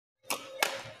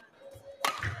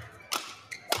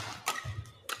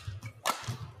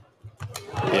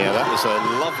was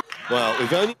a lovely... Well,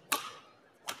 we've only...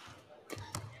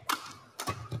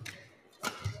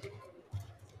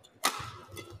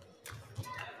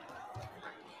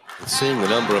 Seeing the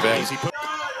number of errors,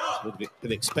 we've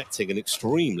been expecting an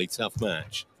extremely tough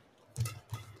match.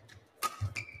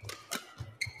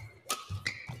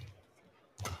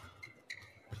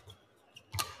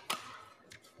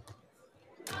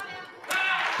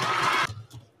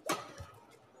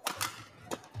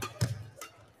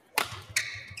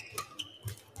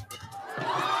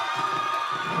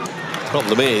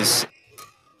 Problem is,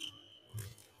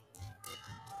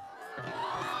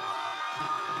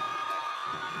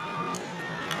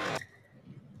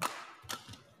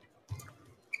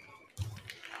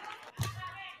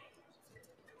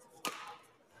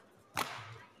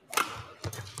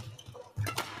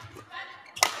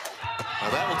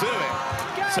 that will do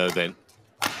it. So then,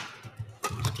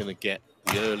 he's going to get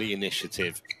the early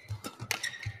initiative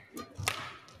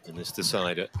in this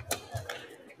decider.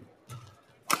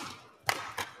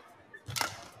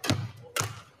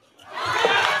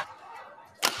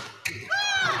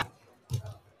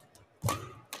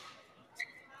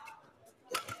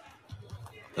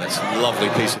 That's a lovely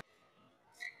piece of...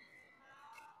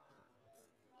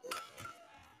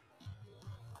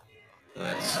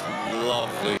 That's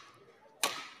lovely.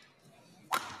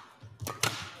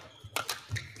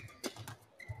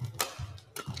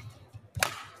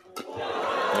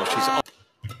 Oh, she's on.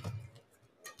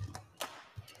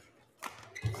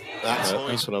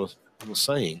 That's what I was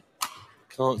saying.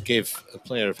 Can't give a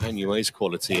player of Han Yue's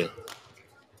quality a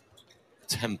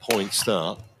 10-point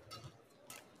start.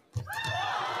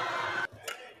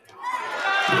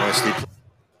 Nicely.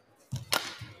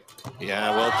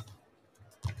 Yeah, well.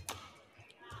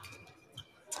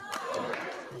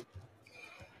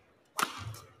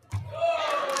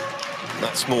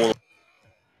 That's more.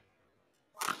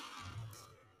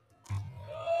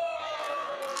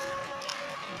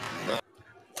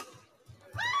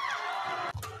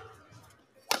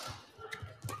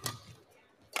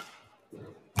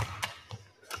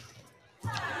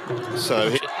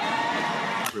 So,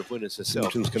 of winners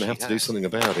herself, she's going to have to do something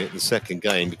about it in the second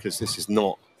game, because this is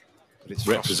not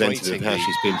representative of how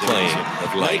she's been playing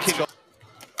of late.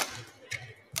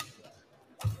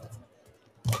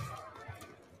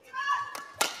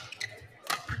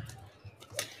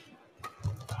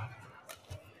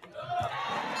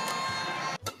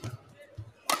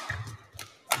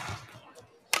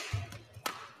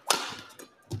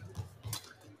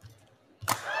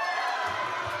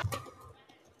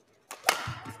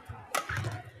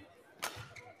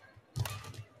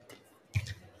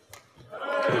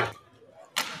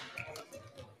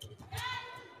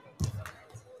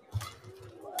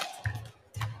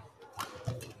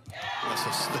 That's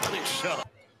a stunning shot.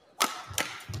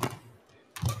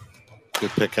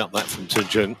 Good pick up that from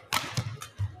Tunjung.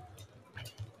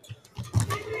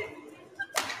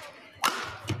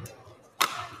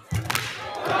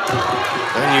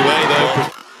 Anyway, though.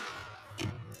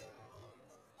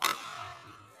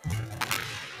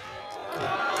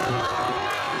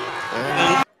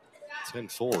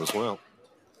 10-4 as well.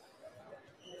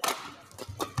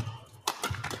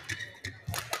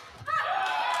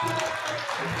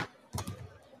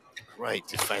 Great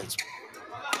defense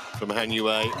from Han Yue.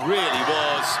 Really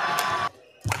was.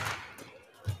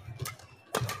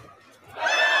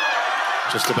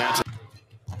 Just about to.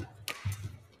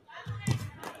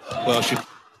 Well, she.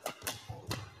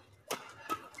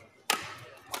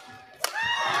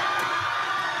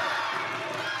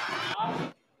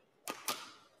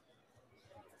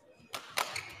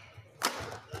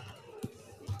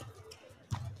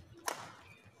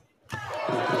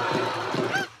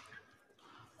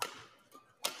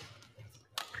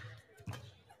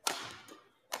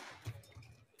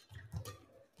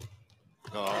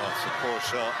 Oh, it's a poor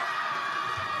shot.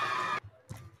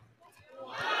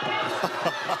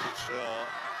 Shot.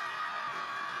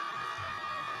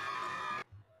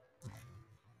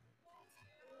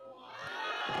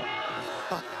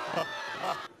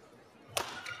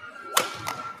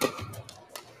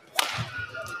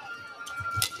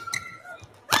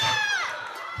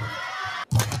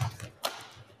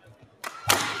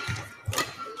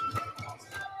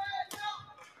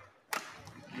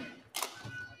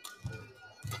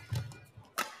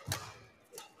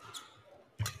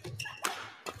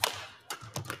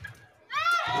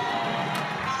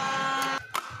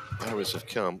 Errors have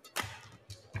come.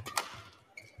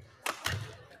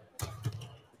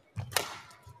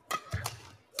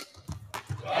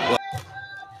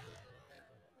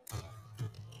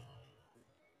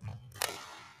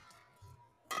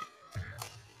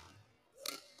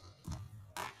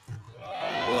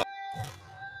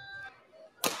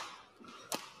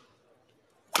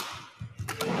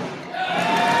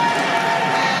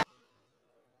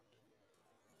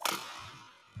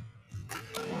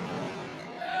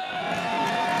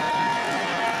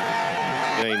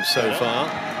 game so far.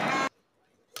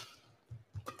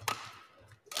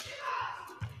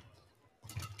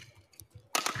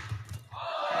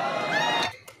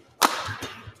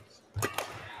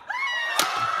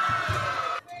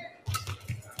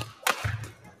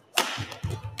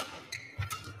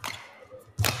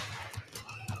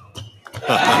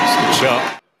 Good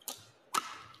shot.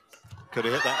 Could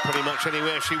have hit that pretty much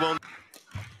anywhere she wanted.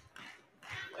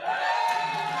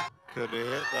 Could have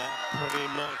hit that pretty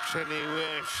much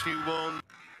anywhere she wanted.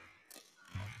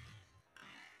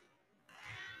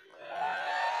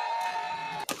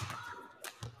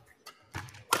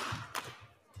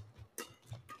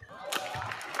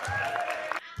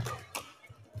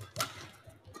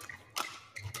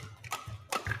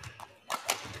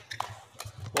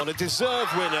 What a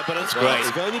deserved winner, but it's great.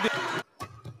 It's only been...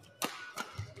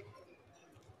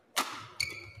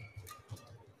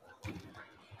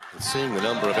 Seeing the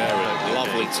number of errors,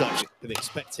 lovely touch. Been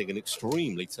expecting an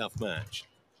extremely tough match.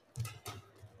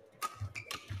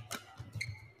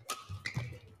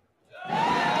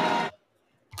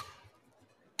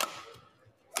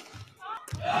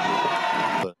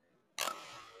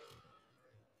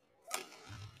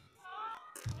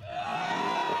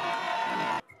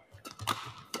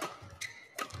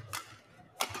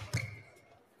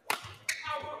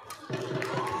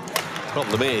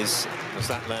 Problem is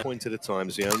that point at a time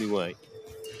is the only way.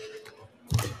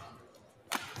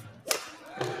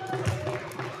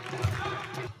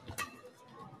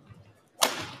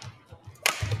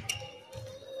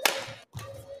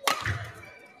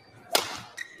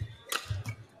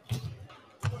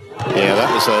 Yeah,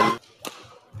 that was a...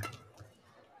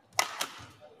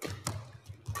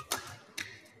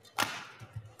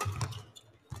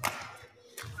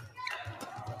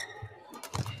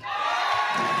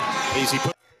 easy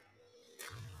put.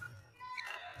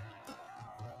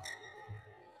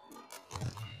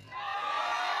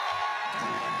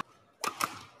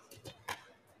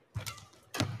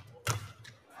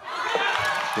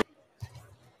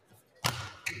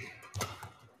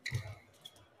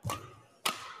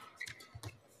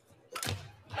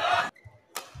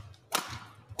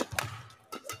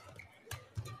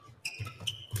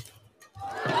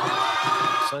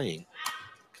 Saying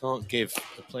can't give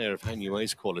a player of Han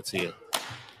Yue's quality a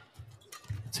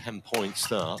 10-point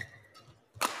start.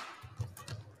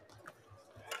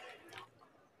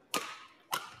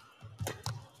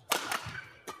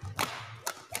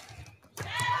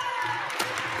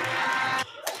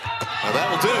 Now that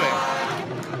will do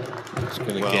it. It's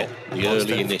going to get the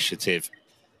early initiative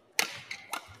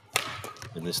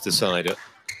in this decider.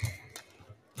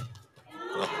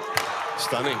 Oh,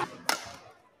 stunning.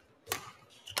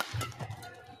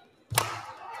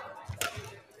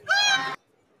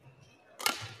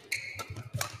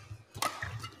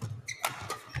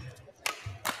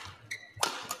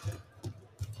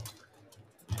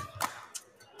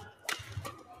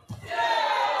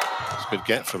 Good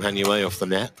get from Han Yue off the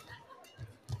net.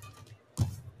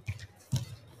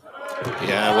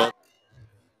 Yeah, well.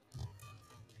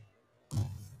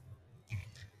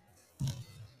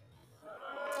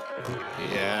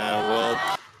 Yeah, well.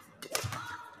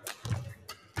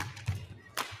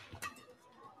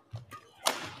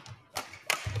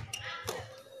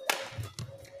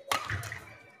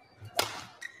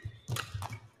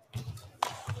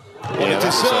 What a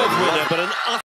deserved winner, but an